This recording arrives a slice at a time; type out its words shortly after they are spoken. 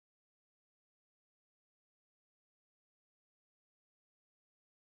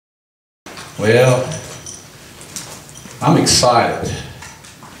Well, I'm excited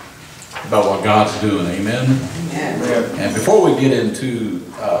about what God's doing, amen? Amen. And before we get into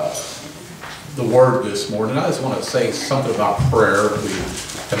the Word this morning, I just want to say something about prayer. We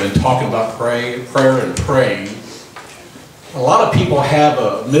have been talking about prayer and praying. A lot of people have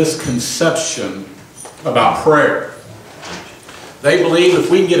a misconception about prayer. They believe if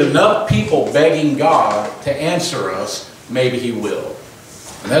we can get enough people begging God to answer us, maybe He will.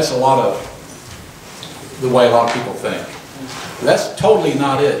 And that's a lot of the way a lot of people think. That's totally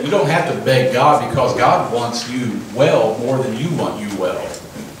not it. You don't have to beg God because God wants you well more than you want you well.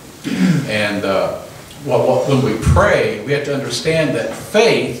 And when we pray, we have to understand that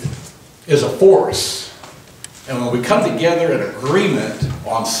faith is a force. And when we come together in agreement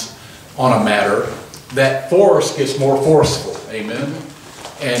on a matter, that force gets more forceful. Amen?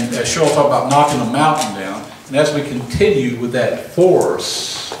 And as Cheryl talked about knocking a mountain down, and as we continue with that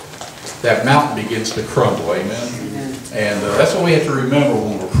force, that mountain begins to crumble. Amen? And that's what we have to remember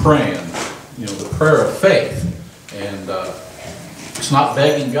when we're praying. You know, the prayer of faith. And it's not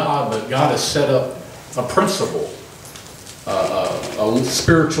begging God, but God has set up a principle, a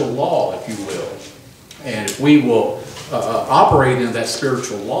spiritual law, if you will. And if we will operate in that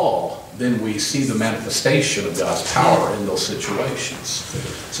spiritual law, then we see the manifestation of God's power in those situations.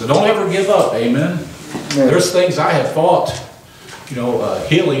 So don't ever give up, amen? There's things I have fought, you know,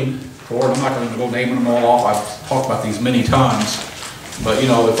 healing for, and I'm not going to go naming them all off. I've talked about these many times. But, you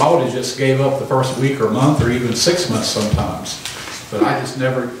know, if I would have just gave up the first week or month or even 6 months sometimes, but I just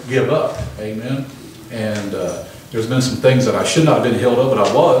never give up, amen? And there's been some things that I should not have been healed of, but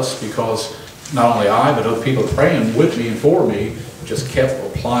I was, because not only I, but other people praying with me and for me just kept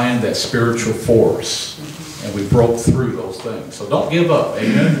applying that spiritual force. And we broke through those things. So don't give up,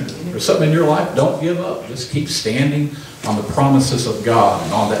 amen? There's something in your life, don't give up. Just keep standing on the promises of God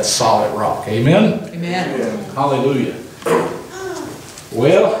and on that solid rock, amen? Amen. Hallelujah.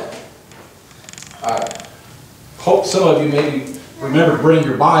 Well, I hope some of you maybe remember to bring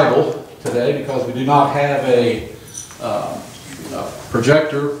your Bible today, because we do not have a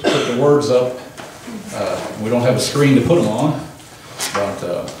projector to put the words up. We don't have a screen to put them on.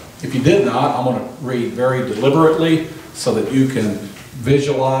 But if you did not, I'm going to read very deliberately so that you can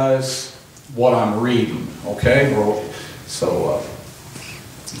visualize what I'm reading. Okay? So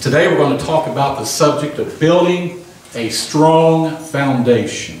today we're going to talk about the subject of building a strong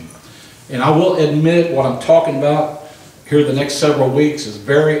foundation. And I will admit what I'm talking about here the next several weeks is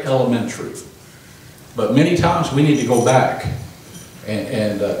very elementary. But many times we need to go back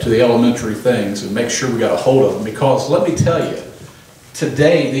and to the elementary things and make sure we got a hold of them. Because let me tell you,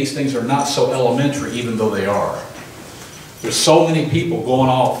 today these things are not so elementary, even though they are. There's so many people going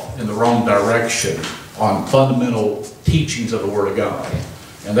off in the wrong direction on fundamental teachings of the Word of God.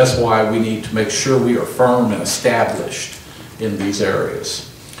 And that's why we need to make sure we are firm and established in these areas.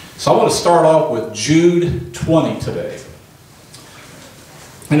 So I want to start off with Jude 20 today.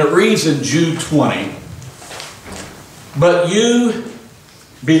 And it reads in Jude 20, "But you,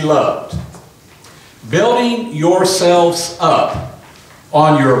 beloved, building yourselves up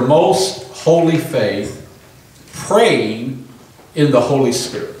on your most holy faith, praying in the Holy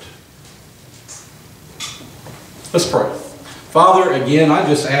Spirit." Let's pray. Father, again, I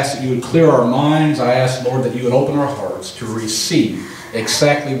just ask that you would clear our minds. I ask, Lord, that you would open our hearts to receive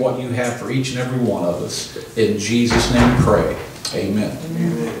exactly what you have for each and every one of us. In Jesus' name we pray. Amen.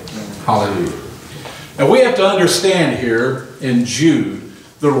 Amen. Hallelujah. Now we have to understand here in Jude,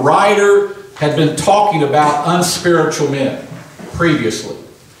 the writer had been talking about unspiritual men previously.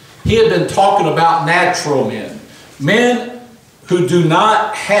 He had been talking about natural men. Men who do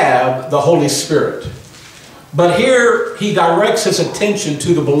not have the Holy Spirit. But here he directs his attention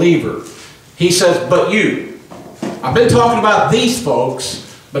to the believer. He says, "But you." I've been talking about these folks,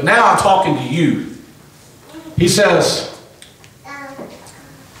 but now I'm talking to you. He says,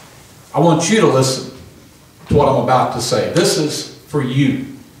 I want you to listen to what I'm about to say. This is for you.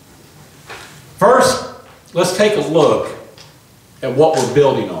 First, let's take a look at what we're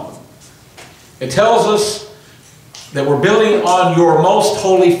building on. It tells us that we're building on your most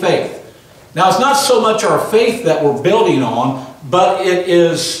holy faith. Now, it's not so much our faith that we're building on, but it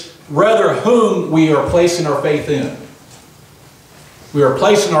is rather whom we are placing our faith in. We are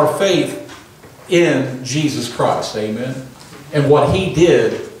placing our faith in Jesus Christ, amen, and what He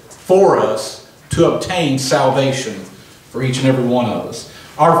did for us to obtain salvation for each and every one of us.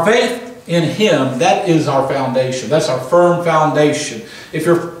 Our faith in Him, that is our foundation. That's our firm foundation. If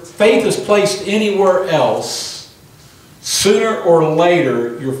your faith is placed anywhere else, sooner or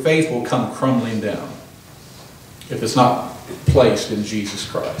later your faith will come crumbling down if it's not placed in Jesus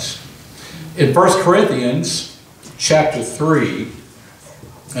Christ. In 1 Corinthians chapter 3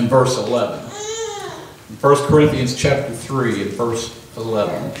 and verse 11. In 1 Corinthians chapter 3 and verse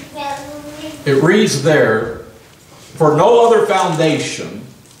 11. It reads there, "For no other foundation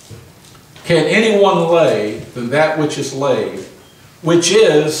can anyone lay than that which is laid, which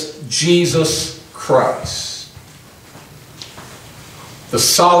is Jesus Christ." The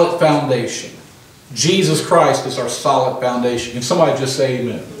solid foundation. Jesus Christ is our solid foundation. Can somebody just say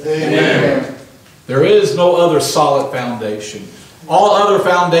amen? Amen. There is no other solid foundation. All other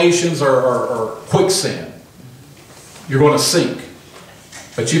foundations are quicksand. You're going to sink.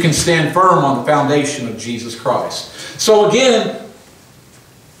 But you can stand firm on the foundation of Jesus Christ. So again,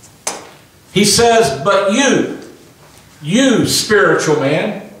 he says, but you spiritual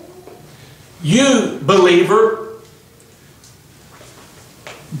man, you believer,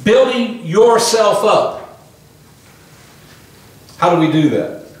 building yourself up. How do we do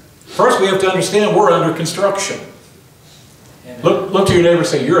that? First, we have to understand we're under construction. Look to your neighbor and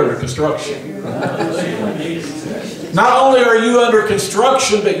say, you're under construction. Not only are you under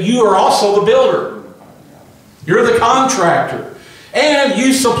construction, but you are also the builder. You're the contractor. And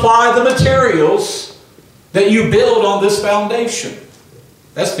you supply the materials that you build on this foundation.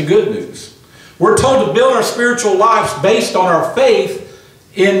 That's the good news. We're told to build our spiritual lives based on our faith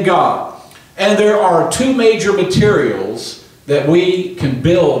in God. And there are two major materials that we can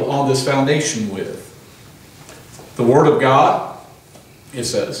build on this foundation with. The Word of God, it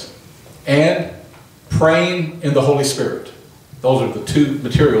says, and praying in the Holy Spirit. Those are the two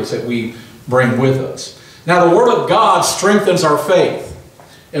materials that we bring with us. Now the Word of God strengthens our faith.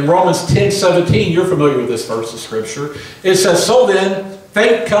 In Romans 10:17, you're familiar with this verse of Scripture. It says, so then,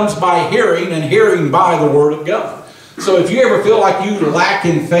 faith comes by hearing, and hearing by the Word of God. So if you ever feel like you lack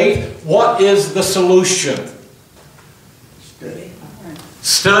in faith, what is the solution?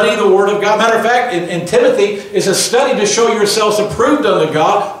 Study the Word of God. Matter of fact, in Timothy, it's a study to show yourselves approved unto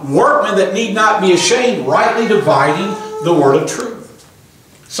God, workmen that need not be ashamed, rightly dividing the Word of truth.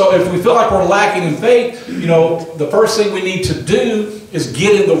 So if we feel like we're lacking in faith, you know, the first thing we need to do is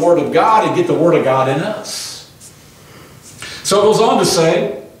get in the Word of God and get the Word of God in us. So it goes on to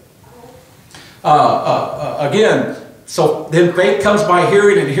say, again, so then faith comes by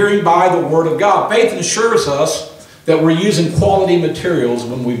hearing, and hearing by the Word of God. Faith ensures us that we're using quality materials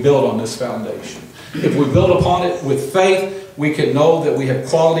when we build on this foundation. If we build upon it with faith, we can know that we have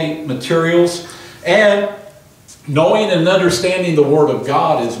quality materials. And knowing and understanding the Word of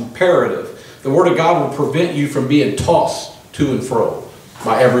God is imperative. The Word of God will prevent you from being tossed to and fro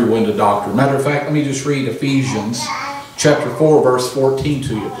by every wind of doctrine. Matter of fact, let me just read Ephesians chapter 4, verse 14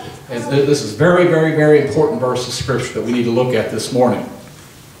 to you. And this is very, very, very important verse of Scripture that we need to look at this morning.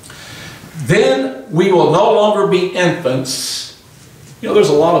 Then we will no longer be infants. You know, there's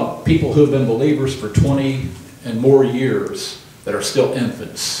a lot of people who have been believers for 20 and more years that are still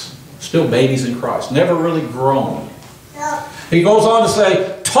infants, still babies in Christ, never really grown. He goes on to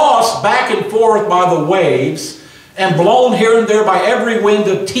say, tossed back and forth by the waves, and blown here and there by every wind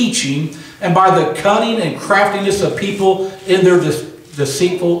of teaching, and by the cunning and craftiness of people in their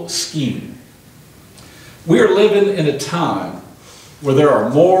deceitful scheming. We are living in a time where there are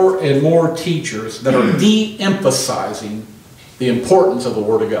more and more teachers that are de-emphasizing the importance of the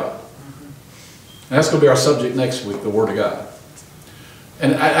Word of God. And that's going to be our subject next week, the Word of God.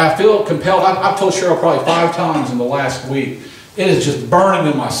 And I feel compelled, I've told Cheryl probably 5 times in the last week, it is just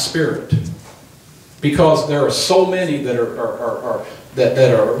burning in my spirit. Because there are so many that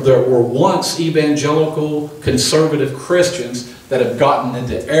were once evangelical, conservative Christians that have gotten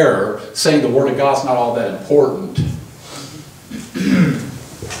into error, saying the Word of God's not all that important.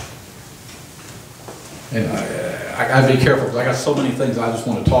 And I got to be careful because I got so many things I just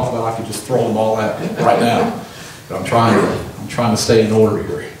want to talk about. I could just throw them all out right now. But I'm trying to stay in order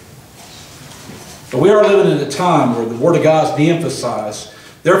here. But we are living in a time where the Word of God is de-emphasized.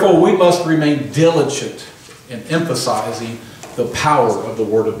 Therefore, we must remain diligent in emphasizing the power of the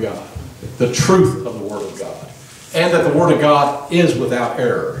Word of God, the truth of the Word of God, and that the Word of God is without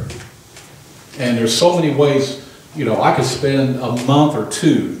error. And there's so many ways, you know, I could spend a month or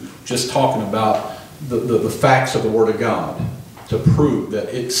two just talking about the facts of the Word of God to prove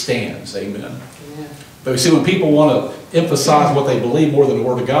that it stands. Amen. Yeah. But you see, when people want to emphasize what they believe more than the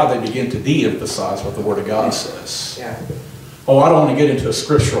Word of God, they begin to de-emphasize what the Word of God says. Yeah. Oh, I don't want to get into a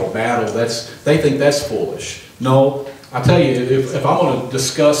scriptural battle. They think that's foolish. No, I tell you, if I'm going to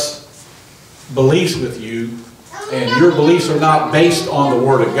discuss beliefs with you, and your beliefs are not based on the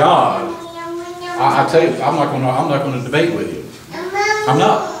Word of God, I tell you, I'm not going to debate with you. I'm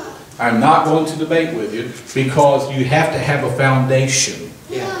not going to debate with you because you have to have a foundation.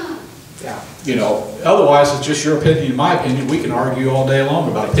 Yeah. Yeah. You know, otherwise it's just your opinion, my opinion. We can argue all day long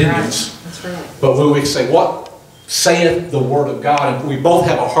about opinions. That's right. But when we say, what saith the Word of God, and we both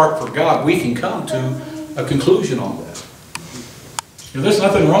have a heart for God, we can come to a conclusion on that. You know, there's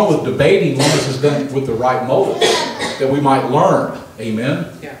nothing wrong with debating long as it's done with the right motive, that we might learn.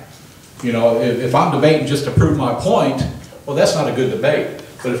 Amen? Yeah. You know, if I'm debating just to prove my point, well, that's not a good debate.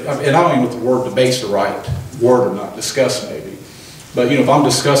 But and I don't even know if the word debate's the right word or not, discuss maybe. But, you know, if I'm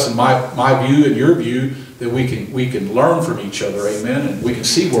discussing my view and your view, that we can learn from each other, amen? And we can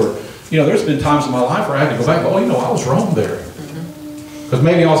see where, you know, there's been times in my life where I had to go back and go, oh, you know, I was wrong there. Because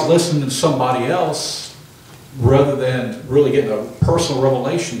maybe I was listening to somebody else rather than really getting a personal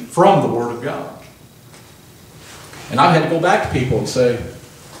revelation from the Word of God. And I've had to go back to people and say,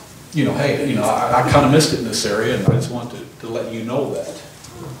 you know, hey, you know, I kind of missed it in this area, and I just wanted to let you know that.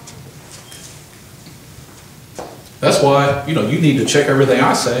 That's why, you know, you need to check everything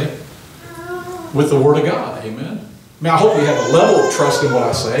I say with the Word of God. Amen. I mean, I hope you have a level of trust in what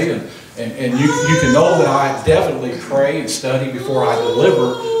I say, and you can know that I definitely pray and study before I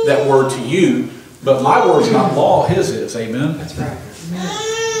deliver that word to you. But my word's not law, His is. Amen. That's right.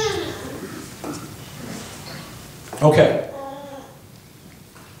 Okay.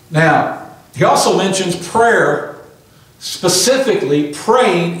 Now, he also mentions prayer, specifically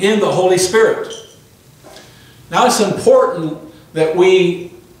praying in the Holy Spirit. Now, it's important that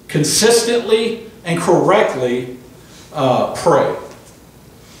we consistently and correctly pray. Prayer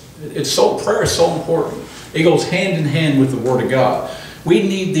is so important. It goes hand in hand with the Word of God. We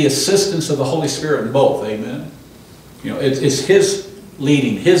need the assistance of the Holy Spirit in both. Amen. You know, it's His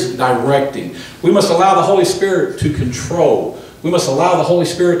leading, His directing. We must allow the Holy Spirit to control. We must allow the Holy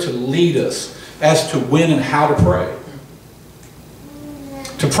Spirit to lead us as to when and how to pray.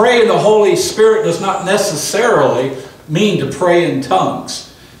 To pray in the Holy Spirit does not necessarily mean to pray in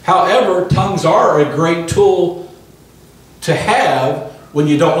tongues. However, tongues are a great tool to have when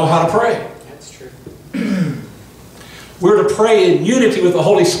you don't know how to pray. That's true. We're to pray in unity with the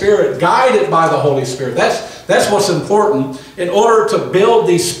Holy Spirit, guided by the Holy Spirit. That's what's important. In order to build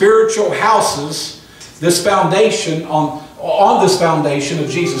these spiritual houses, this foundation, on this foundation of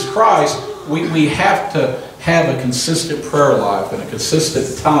Jesus Christ, we have to have a consistent prayer life and a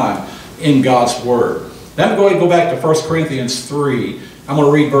consistent time in God's Word. Now I'm going to go back to 1 Corinthians 3. I'm going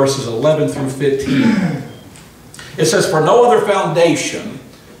to read verses 11 through 15. It says, for no other foundation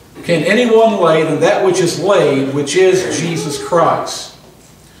can anyone lay than that which is laid, which is Jesus Christ.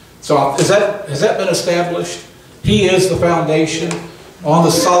 So has that been established? He is the foundation. On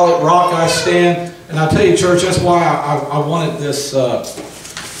the solid rock I stand. And I tell you, church, that's why I wanted this.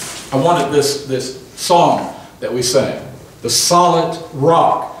 I wanted this song that we sang, the solid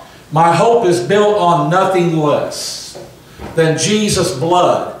rock. My hope is built on nothing less than Jesus'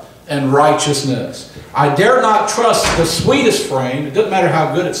 blood and righteousness. I dare not trust the sweetest frame, it doesn't matter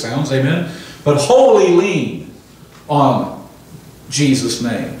how good it sounds, amen, but wholly lean on Jesus'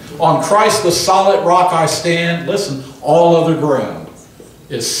 name. On Christ the solid rock I stand. Listen, all other ground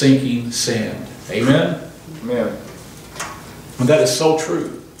is sinking sand. Amen? Amen. And that is so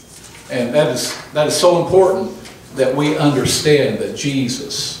true. And that is so important that we understand that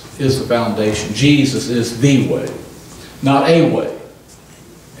Jesus is the foundation. Jesus is the way, not a way.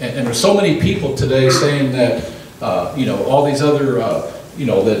 And there's so many people today saying that, you know, all these other, you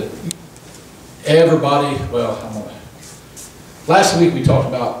know, that everybody, well, last week we talked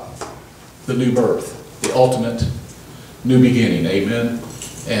about the new birth, the ultimate new beginning, amen?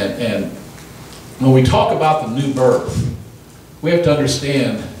 And when we talk about the new birth, we have to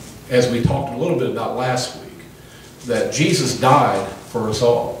understand, as we talked a little bit about last week, that Jesus died for us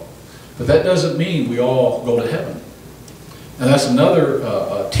all. But that doesn't mean we all go to heaven. And that's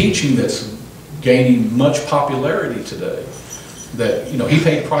another teaching that's gaining much popularity today. That, you know, He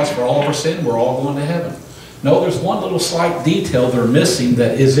paid the price for all of our sin, we're all going to heaven. No, there's one little slight detail they're missing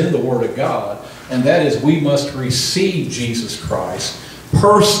that is in the Word of God, and that is we must receive Jesus Christ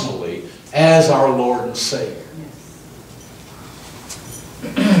personally as our Lord and Savior.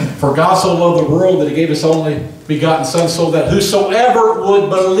 For God so loved the world that He gave His only begotten Son, so that whosoever would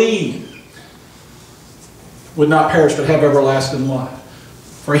believe would not perish but have everlasting life.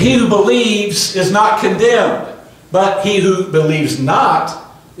 For he who believes is not condemned, but he who believes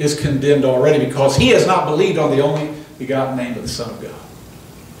not is condemned already, because he has not believed on the only begotten name of the Son of God.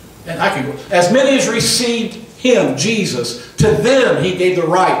 And I can go. As many as received Him, Jesus, to them He gave the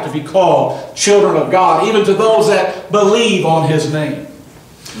right to be called children of God, even to those that believe on His name.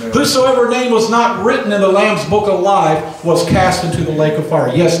 Amen. Whosoever name was not written in the Lamb's book of life was cast into the lake of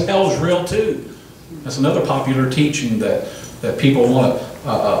fire. Yes, hell's real too. That's another popular teaching that people want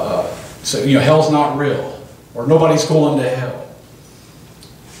to So, hell's not real, or nobody's going to hell.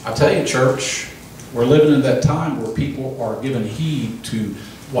 I tell you, church, we're living in that time where people are giving heed to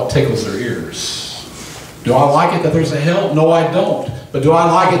what tickles their ears. Do I like it that there's a hell? No, I don't. But do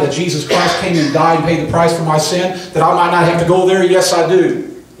I like it that Jesus Christ came and died and paid the price for my sin, that I might not have to go there? Yes, I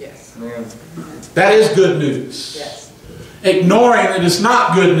do. Yes. That is good news. Yes. Ignoring it is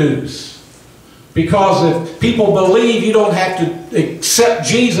not good news. Because if people believe you don't have to accept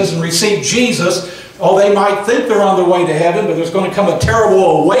Jesus and receive Jesus, they might think they're on their way to heaven, but there's going to come a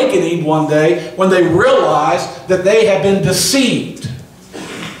terrible awakening one day when they realize that they have been deceived.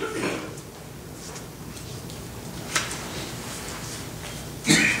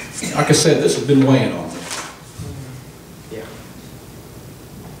 Like I said, this has been weighing on me. Yeah.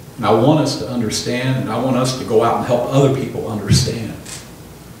 And I want us to understand, and I want us to go out and help other people understand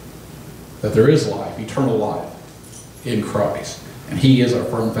that there is life, eternal life in Christ. And He is our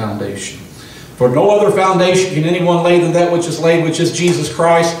firm foundation. For no other foundation can anyone lay than that which is laid, which is Jesus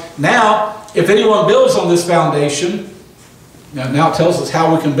Christ. Now, if anyone builds on this foundation, now it tells us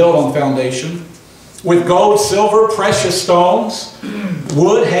how we can build on the foundation, with gold, silver, precious stones,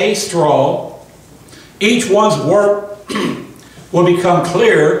 wood, hay, straw, each one's work will become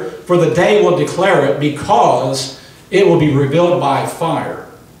clear, for the day will declare it, because it will be revealed by fire.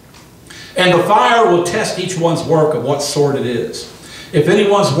 And the fire will test each one's work of what sort it is. If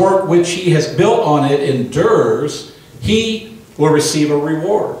anyone's work which he has built on it endures, he will receive a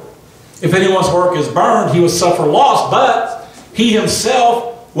reward. If anyone's work is burned, he will suffer loss, but he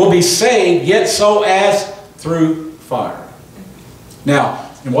himself will be saved, yet so as through fire. Now,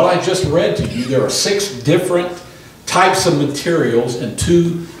 in what I just read to you, there are 6 different types of materials in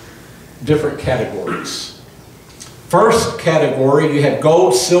 2 different categories. First category, you have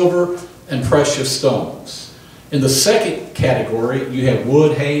gold, silver, and precious stones. In the second category, you have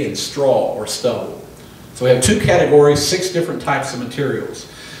wood, hay, and straw or stubble. So we have 2 categories, 6 different types of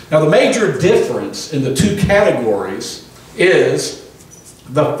materials. Now the major difference in the 2 categories is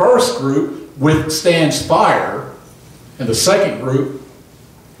the first group withstands fire, and the second group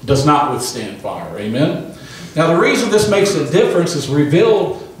does not withstand fire. Amen? Now the reason this makes a difference is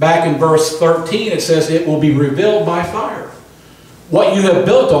revealed back in verse 13. It says it will be revealed by fire. What you have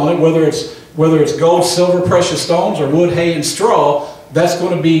built on it, whether it's gold, silver, precious stones, or wood, hay, and straw, that's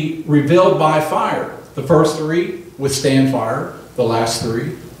going to be revealed by fire. The first 3 withstand fire. The last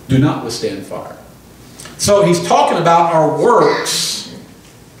 3 do not withstand fire. So he's talking about our works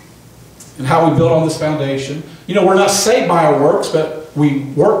and how we build on this foundation. We're not saved by our works, but we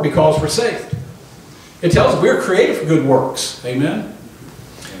work because we're saved. It tells us we're created for good works. Amen?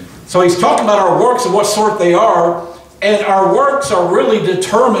 So he's talking about our works and what sort they are. And our works are really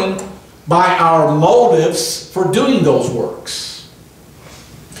determined by our motives for doing those works.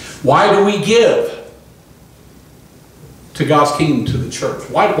 Why do we give to God's kingdom, to the church?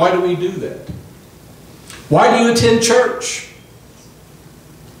 Why do we do that? Why do you attend church?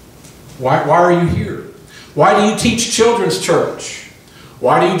 Why are you here? Why do you teach children's church?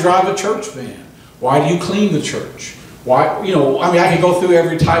 Why do you drive a church van? Why do you clean the church? Why, I could go through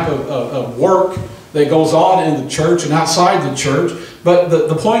every type of work that goes on in the church and outside the church. But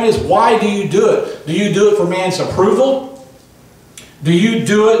the point is, why do you do it? Do you do it for man's approval? Do you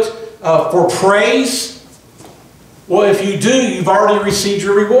do it for praise? Well, if you do, you've already received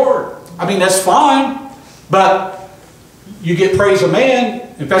your reward. That's fine. But you get praise of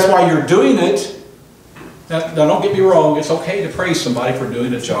man, if that's why you're doing it. Now don't get me wrong. It's okay to praise somebody for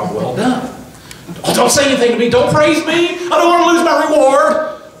doing a job well done. Oh, don't say anything to me. Don't praise me. I don't want to lose my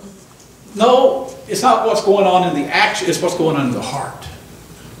reward. No, it's not what's going on in the action. It's what's going on in the heart.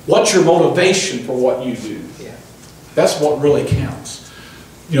 What's your motivation for what you do? Yeah. That's what really counts.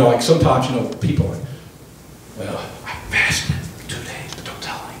 Like sometimes, people are like, well, I fasted for 2 days, but don't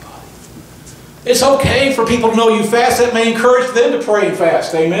tell anybody. It's okay for people to know you fast. That may encourage them to pray and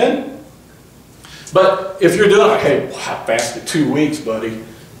fast. Amen? But if you're doing, hey, I fasted 2 weeks, buddy.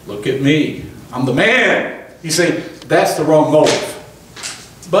 Look at me. I'm the man. You see, that's the wrong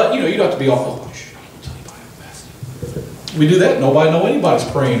motive. But, you don't have to be all, oh, shit, I don't tell anybody I'm fasting. We do that, nobody know anybody's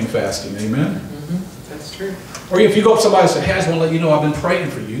praying and fasting. Amen? Mm-hmm. That's true. Or if you go up to somebody and say, hey, I just want to let you know I've been praying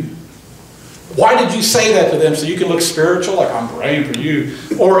for you. Why did you say that to them? So you can look spiritual, like I'm praying for you?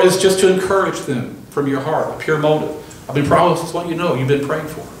 Or is just to encourage them from your heart, a pure motive? I've been praying, just want you to know you've been praying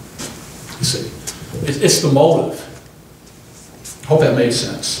for them. You see, it's the motive. Hope that made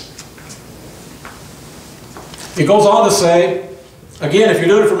sense. It goes on to say, again, if you're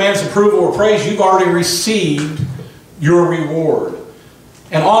doing it for man's approval or praise, you've already received your reward.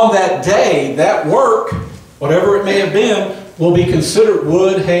 And on that day, that work, whatever it may have been, will be considered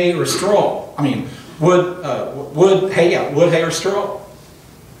wood, hay, or straw. I mean, wood, hay, or straw.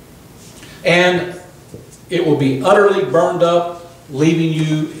 And it will be utterly burned up, leaving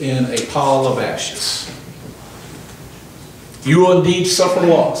you in a pile of ashes. You will indeed suffer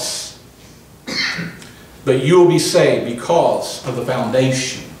loss, but you will be saved because of the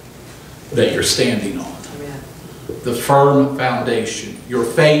foundation that you're standing on. Amen. The firm foundation, your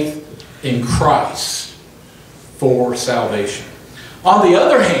faith in Christ for salvation. On the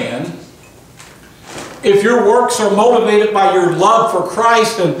other hand, if your works are motivated by your love for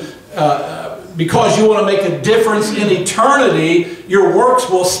Christ and because you want to make a difference in eternity, your works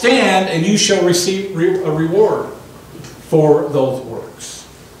will stand and you shall receive a reward for those works.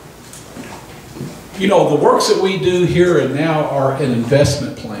 You know, the works that we do here and now are an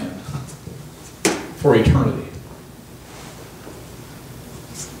investment plan for eternity.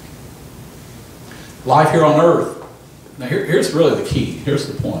 Life here on earth. Now here's really the key. Here's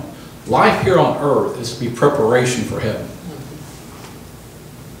the point. Life here on earth is to be preparation for heaven.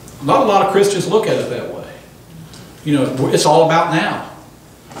 Not a lot of Christians look at it that way. You know, it's all about now.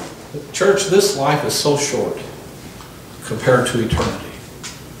 But church, this life is so short compared to eternity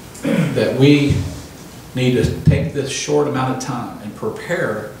that we need to take this short amount of time and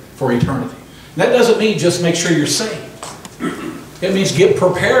prepare for eternity. And that doesn't mean just make sure you're saved. It means get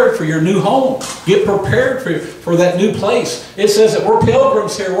prepared for your new home. Get prepared for that new place. It says that we're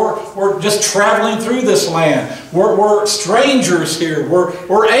pilgrims here. We're just traveling through this land. We're strangers here.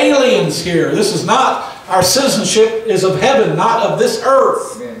 We're aliens here. This is not, our citizenship is of heaven, not of this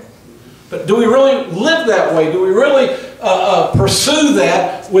earth. Amen. But do we really live that way? Do we really pursue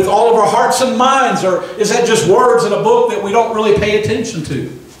that with all of our hearts and minds? Or is that just words in a book that we don't really pay attention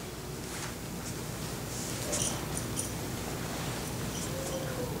to?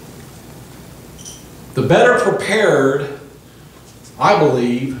 The better prepared, I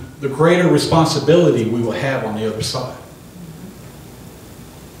believe, the greater responsibility we will have on the other side.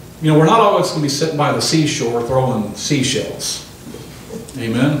 You know, we're not always going to be sitting by the seashore throwing seashells.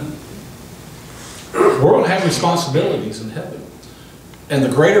 Amen? We're going to have responsibilities in heaven. And the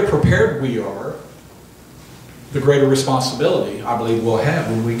greater prepared we are, the greater responsibility I believe we'll have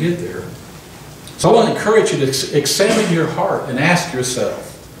when we get there. So I want to encourage you to examine your heart and ask yourself,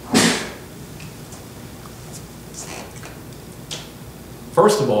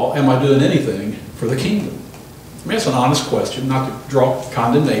 first of all, am I doing anything for the kingdom? I mean, it's an honest question, not to draw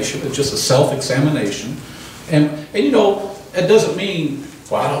condemnation. It's just a self-examination. And you know, it doesn't mean,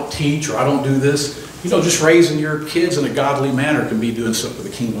 well, I don't teach or I don't do this. You know, just raising your kids in a godly manner can be doing something for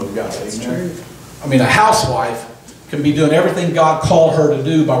the kingdom of God. Amen? I mean, a housewife can be doing everything God called her to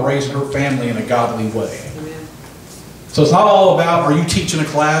do by raising her family in a godly way. Amen. So it's not all about, are you teaching a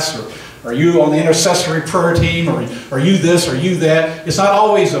class, or are you on the intercessory prayer team, or are you this, or you that? It's not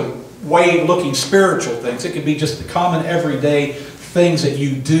always a way of looking spiritual things. It could be just the common everyday things that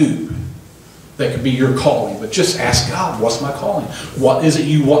you do that could be your calling. But just ask God, what's my calling? What is it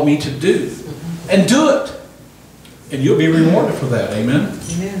you want me to do? And do it. And you'll be rewarded for that. Amen?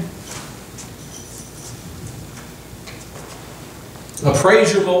 Amen.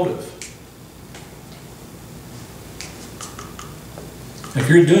 Appraise your motive. If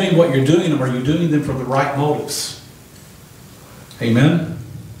you're doing what you're doing, are you doing them for the right motives? Amen?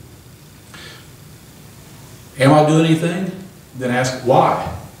 Am I doing anything? Then ask,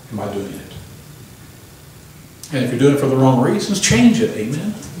 why am I doing it? And if you're doing it for the wrong reasons, change it.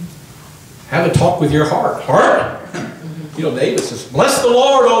 Amen? Have a talk with your heart. Heart? You know, David says, bless the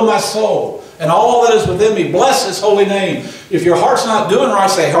Lord, O my soul, and all that is within me. Bless His holy name. If your heart's not doing right,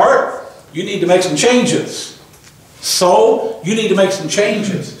 say, heart, you need to make some changes. Soul, you need to make some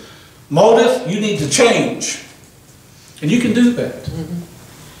changes. Motive, you need to change. And you can do that.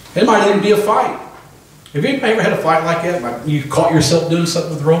 It might even be a fight. Have you ever had a fight like that? Like you caught yourself doing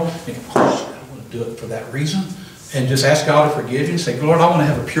something wrong? And you go, oh, I don't want to do it for that reason. And just ask God to forgive you and say, Lord, I want to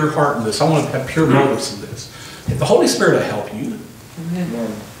have a pure heart in this. I want to have pure motives in this. If the Holy Spirit will help you.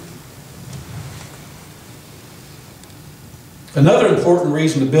 Amen. Another important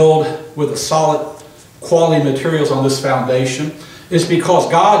reason to build with a solid quality materials on this foundation is because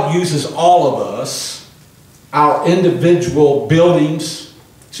God uses all of us, our individual buildings.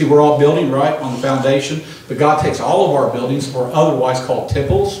 See, we're all building, right, on the foundation. But God takes all of our buildings, or otherwise called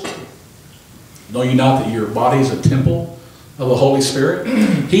temples. Know you not that your body is a temple of the Holy Spirit?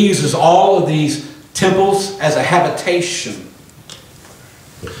 He uses all of these temples as a habitation.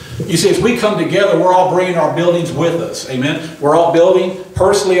 You see, as we come together, we're all bringing our buildings with us. Amen? We're all building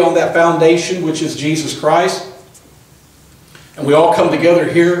personally on that foundation, which is Jesus Christ. And we all come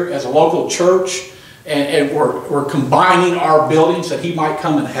together here as a local church. And we're combining our buildings that he might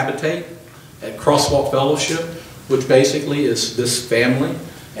come and habitate at Crosswalk Fellowship, which basically is this family.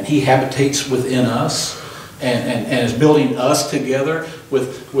 And he habitates within us and is building us together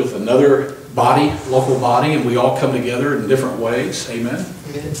with another body, local body, and we all come together in different ways. Amen?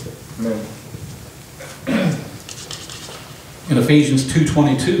 Amen. In Ephesians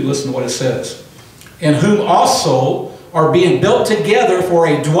 2:22, listen to what it says. In whom also are being built together for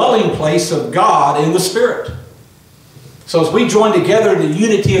a dwelling place of God in the Spirit. So as we join together in the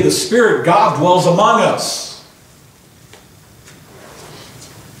unity of the Spirit, God dwells among us.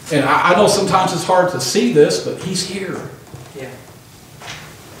 And I know sometimes it's hard to see this, but He's here. Yeah.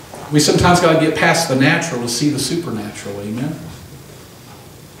 We sometimes got to get past the natural to see the supernatural. Amen?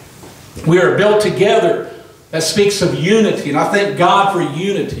 We are built together. That speaks of unity, and I thank God for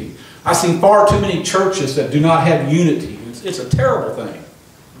unity. I've seen far too many churches that do not have unity. It's a terrible thing.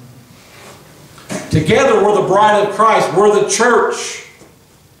 Together we're the bride of Christ. We're the church.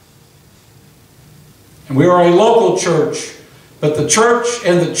 And we are a local church. But the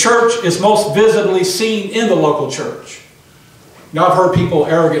church is most visibly seen in the local church. Now I've heard people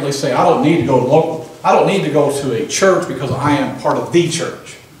arrogantly say, I don't need to go to a church because I am part of the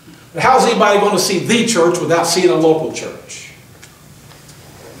church. But how is anybody going to see the church without seeing a local church?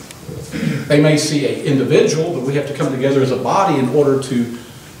 They may see an individual, but we have to come together as a body in order to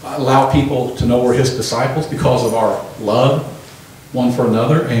allow people to know we're His disciples because of our love one for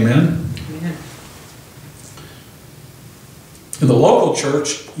another. Amen? Amen. In the local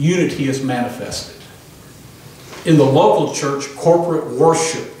church, unity is manifested. In the local church, corporate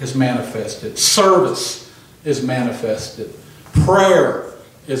worship is manifested. Service is manifested. Prayer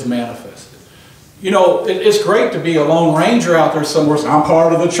is manifested. You know, it's great to be a lone ranger out there somewhere saying, I'm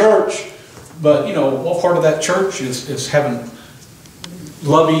part of the church. But, you know, what part of that church is having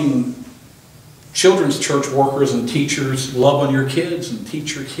loving children's church workers and teachers love on your kids and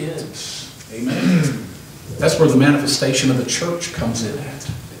teach your kids. Amen. That's where the manifestation of the church comes in at.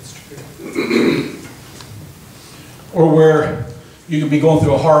 That's true. Or where you can be going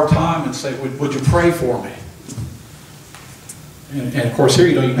through a hard time and say, would you pray for me? And of course here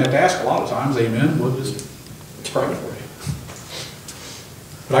you don't even have to ask a lot of times, amen. We'll just pray for you.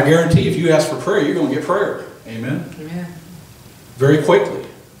 But I guarantee if you ask for prayer, you're going to get prayer. Amen. Amen. Very quickly.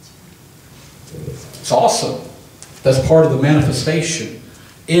 It's awesome. That's part of the manifestation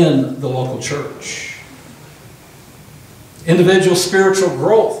in the local church. Individual spiritual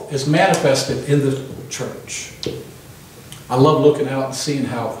growth is manifested in the church. I love looking out and seeing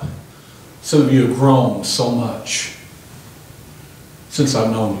how some of you have grown so much since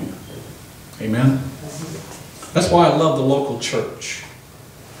I've known you. Amen? That's why I love the local church.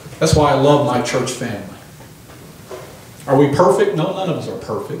 That's why I love my church family. Are we perfect? No, none of us are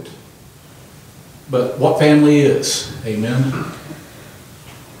perfect. But what family is? Amen?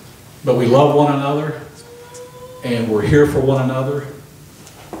 But we love one another, and we're here for one another,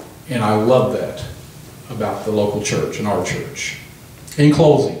 and I love that about the local church and our church. In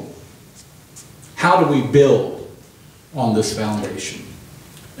closing, how do we build on this foundation?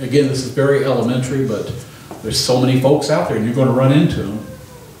 Again, this is very elementary, but there's so many folks out there and you're going to run into them.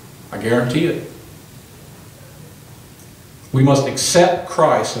 I guarantee it. We must accept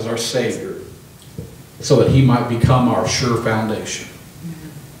Christ as our Savior so that He might become our sure foundation.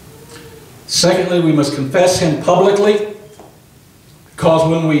 Secondly, we must confess Him publicly, because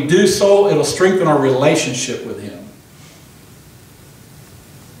when we do so, it'll strengthen our relationship with Him.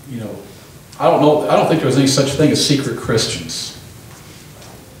 You know, I don't think there's any such thing as secret Christians.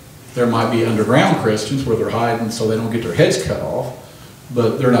 There might be underground Christians where they're hiding so they don't get their heads cut off,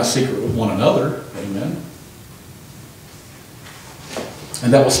 but they're not secret with one another. Amen.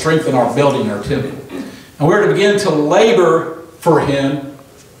 And that will strengthen our building, our temple. And we're to begin to labor for Him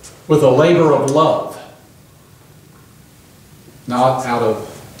with a labor of love. Not out of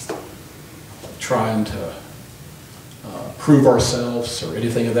trying to prove ourselves or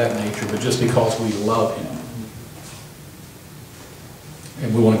anything of that nature, but just because we love Him.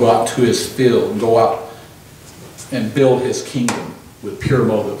 And we want to go out to His field and go out and build His kingdom with pure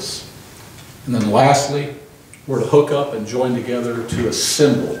motives. And then lastly, we're to hook up and join together to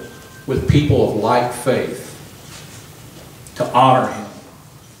assemble with people of like faith to honor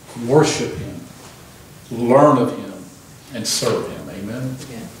Him, worship Him, learn of Him, and serve Him. Amen?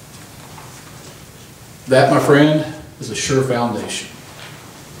 Yeah. That, my friend, is a sure foundation.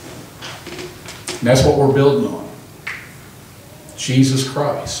 And that's what we're building on. Jesus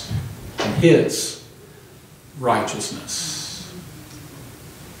Christ and His righteousness.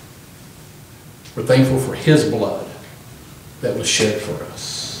 We're thankful for His blood that was shed for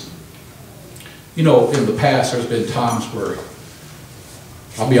us. You know, in the past, there's been times where,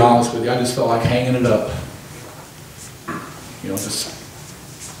 I'll be honest with you, I just felt like hanging it up. You know, just,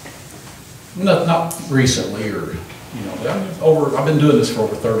 not recently or, you know, I've been doing this for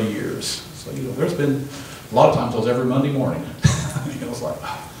over 30 years. So, you know, there's been a lot of times it was every Monday morning. You know, it's like,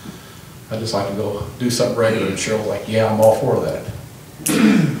 I just like to go do something regular, and Cheryl's like, yeah, I'm all for that.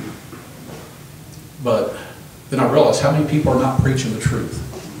 But then I realized how many people are not preaching the truth.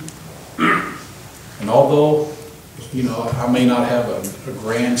 And although, you know, I may not have a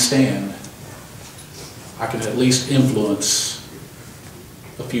grand stand, I can at least influence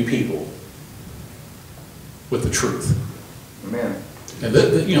a few people with the truth. Amen.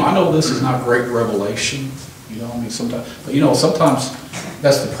 And you know, I know this is not great revelation. You know, I mean, sometimes, but you know, sometimes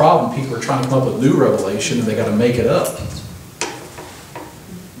that's the problem. People are trying to come up with new revelation, and they got to make it up.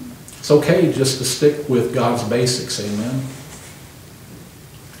 It's okay just to stick with God's basics. Amen.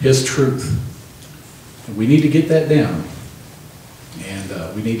 His truth. And we need to get that down,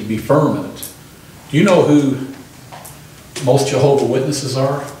 and we need to be firm in it. Do you know who most Jehovah's Witnesses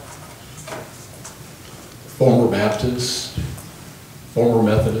are? Former Baptists, former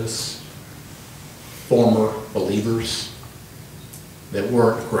Methodists, former believers that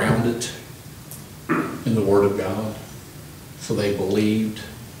weren't grounded in the Word of God, so they believed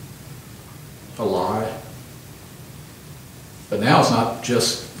a lie. But now it's not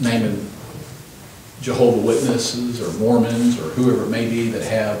just naming Jehovah's Witnesses or Mormons or whoever it may be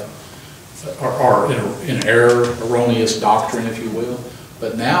that are in error, erroneous doctrine, if you will.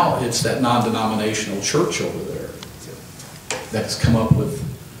 But now it's that non-denominational church over there that's come up with,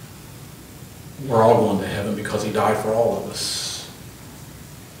 we're all going to heaven because he died for all of us.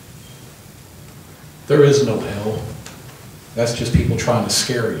 There is no hell. That's just people trying to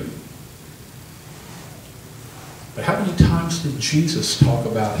scare you. But how many times did Jesus talk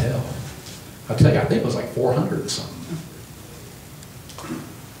about hell? I'll tell you, I think it was like 400 or something.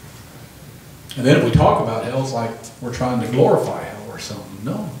 And then if we talk about hell, it's like we're trying to glorify hell or something.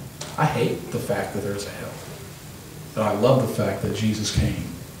 No, I hate the fact that there's a hell. But I love the fact that Jesus came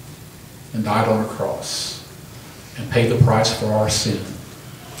and died on a cross and paid the price for our sin,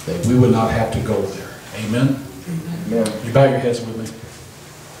 that we would not have to go there. Amen? Amen. You bow your heads with me.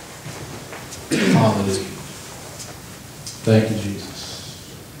 Hallelujah. Thank you, Jesus.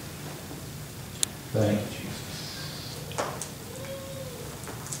 Thank you, Jesus.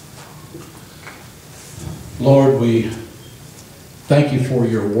 Lord, we thank you for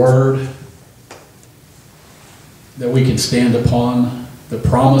your word, that we can stand upon the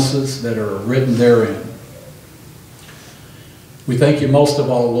promises that are written therein. We thank you most of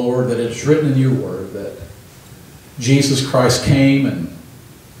all, Lord, that it's written in your word that Jesus Christ came and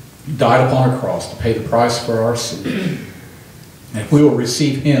died upon a cross to pay the price for our sin. And if we will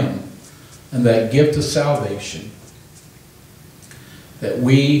receive him and that gift of salvation, that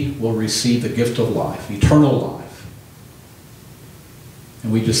we will receive the gift of life, eternal life.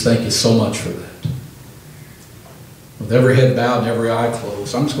 And we just thank you so much for that. With every head bowed and every eye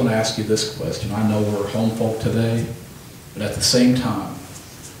closed, I'm just going to ask you this question. I know we're home folk today, but at the same time,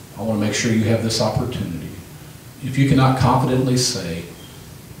 I want to make sure you have this opportunity. If you cannot confidently say,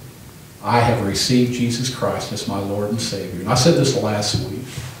 I have received Jesus Christ as my Lord and Savior. And I said this last week.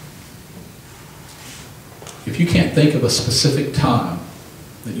 If you can't think of a specific time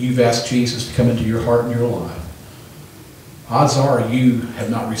that you've asked Jesus to come into your heart and your life, odds are you have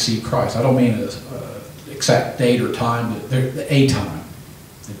not received Christ. I don't mean an exact date or time, but a time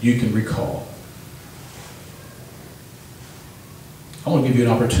that you can recall. I want to give you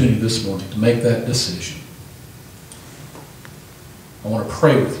an opportunity this morning to make that decision. I want to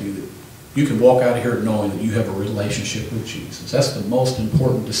pray with you that you can walk out of here knowing that you have a relationship with Jesus. That's the most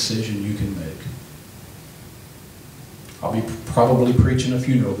important decision you can make. I'll be probably preaching a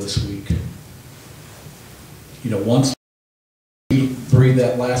funeral this week. You know, once you breathe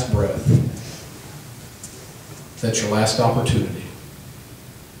that last breath, that's your last opportunity.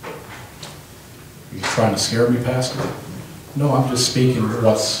 Are you trying to scare me, Pastor? No, I'm just speaking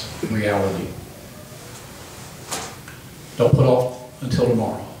what's reality. Don't put off until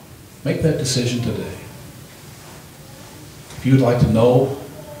tomorrow. Make that decision today. If you'd like to know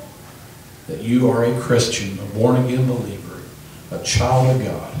that you are a Christian, a born-again believer, a child of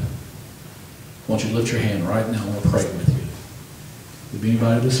God, I want you to lift your hand right now. I want to pray with you. Would be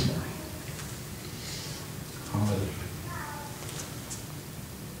anybody this morning? Hallelujah.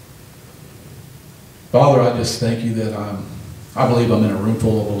 Father, I just thank you that I believe I'm in a room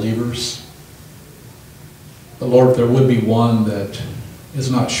full of believers. But Lord, if there would be one that is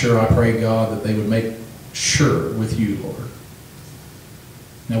not sure, I pray, God, that they would make sure with you, Lord.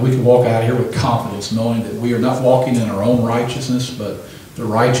 Now we can walk out here with confidence knowing that we are not walking in our own righteousness, but the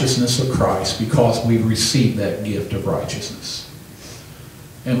righteousness of Christ, because we've received that gift of righteousness.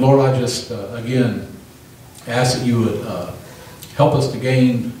 And Lord, I just, again, ask that you would help us to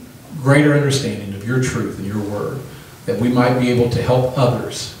gain greater understanding of your truth and your word, that we might be able to help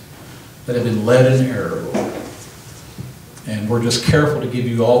others that have been led in error, Lord. And we're just careful to give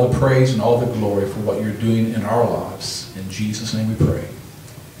you all the praise and all the glory for what you're doing in our lives. In Jesus' name we pray.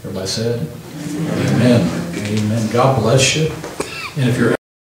 Everybody said? Amen. Amen. God bless you. And if you're